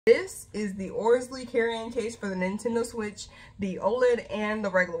This is the Orzly carrying case for the Nintendo Switch, the OLED and the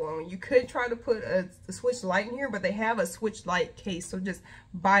regular one. You could try to put a Switch Lite in here, but they have a Switch Lite case, so just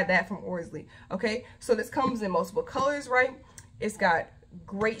buy that from Orzly. Okay, so this comes in multiple colors, right? It's got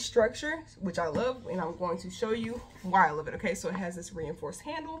great structure, which I love, and I'm going to show you why I love it. Okay, so it has this reinforced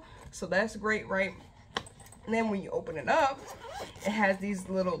handle, so that's great, right? And then when you open it up, it has these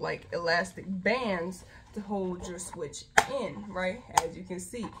little like elastic bands to hold your Switch in, right? As you can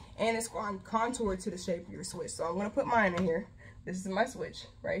see, and it's contoured to the shape of your Switch. So I'm gonna put mine in here. This is my Switch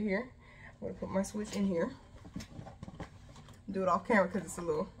right here. I'm gonna put my Switch in here. Do it off camera because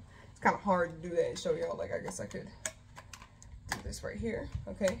it's kind of hard to do that and show y'all. Like, I guess I could do this right here.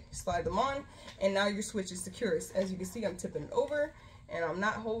 Okay, slide them on, and now your Switch is secure. As you can see, I'm tipping it over, and I'm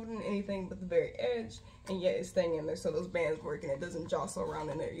not holding anything but the very edge, and yet it's staying in there, so those bands work, and it doesn't jostle around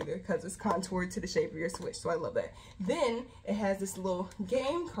in there either because it's contoured to the shape of your Switch, so I love that. Then it has this little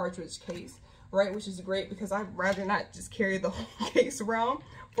game cartridge case, right, which is great because I'd rather not just carry the whole case around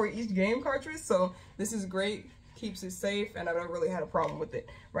for each game cartridge, so this is great, keeps it safe, and I've never really had a problem with it,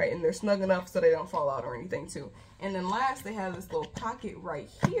 right, and they're snug enough so they don't fall out or anything too. And then last, they have this little pocket right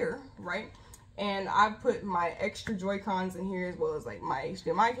here, right, and I put my extra joycons in here, as well as like my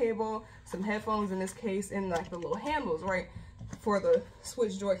HDMI cable, some headphones in this case, and like the little handles, right, for the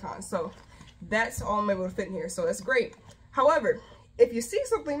Switch joycons. So that's all I'm able to fit in here, so that's great. However, if you see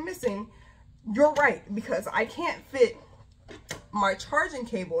something missing, you're right, because I can't fit my charging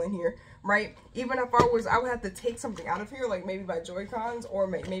cable in here, right? Even if I would have to take something out of here, like maybe my joycons, or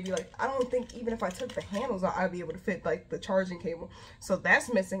maybe like, I don't think even if I took the handles out, I'd be able to fit like the charging cable. So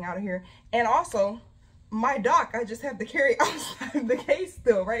that's missing out of here. And also my dock, I just have to carry outside the case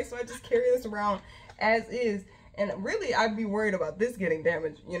still, right? So I just carry this around as is. And really, I'd be worried about this getting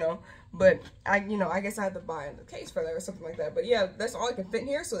damaged, you know, but I guess I have to buy a case for that or something like that. But yeah, that's all I can fit in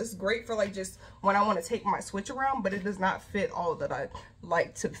here. So it's great for like just when I want to take my Switch around, but it does not fit all that I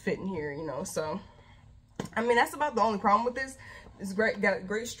like to fit in here, you know. So, I mean, that's about the only problem with this. It's great, got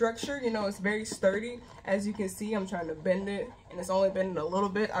great structure, you know, it's very sturdy. As you can see, I'm trying to bend it, and it's only bending a little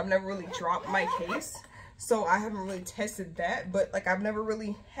bit. I've never really dropped my case, so I haven't really tested that, but like I've never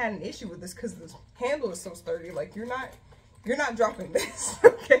really had an issue with this because the handle is so sturdy. Like you're not dropping this,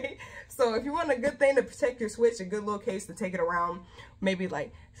 okay? So if you want a good thing to protect your Switch, a good little case to take it around, maybe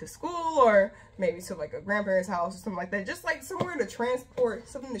like to school or maybe to like a grandparent's house or something like that, just like somewhere to transport,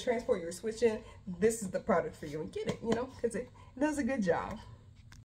 something to transport your Switch in, this is the product for you, and get it, you know, because it does a good job.